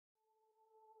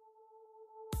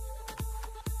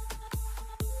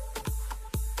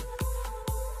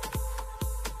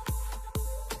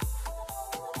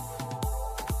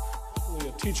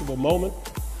teachable moment.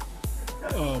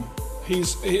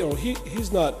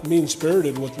 He's not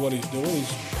mean-spirited with what he's doing.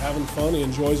 He's having fun. He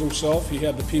enjoys himself. He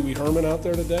had the Pee Wee Herman out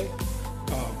there today.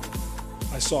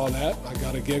 I saw that. I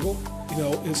got a giggle.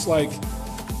 It's like,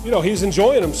 he's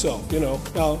enjoying himself.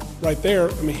 Now right there,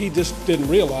 I mean, he just didn't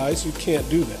realize you can't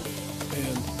do that,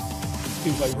 and he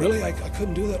was like, "Really? I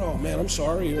couldn't do that? Oh man, I'm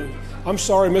sorry. I'm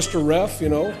sorry, Mr. Ref."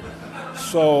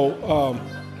 So.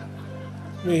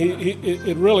 I mean,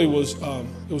 it really was,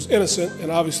 it was innocent,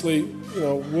 and obviously,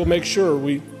 we'll make sure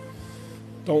we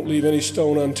don't leave any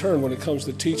stone unturned when it comes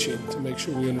to teaching to make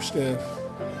sure we understand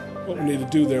what we need to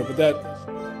do there. But that.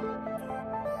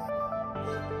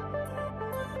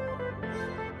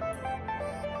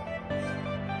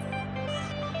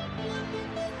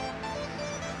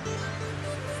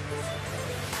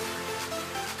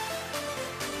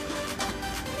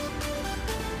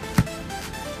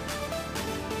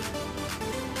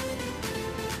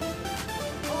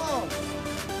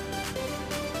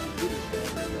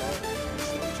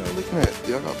 Looking at,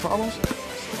 y'all got problems?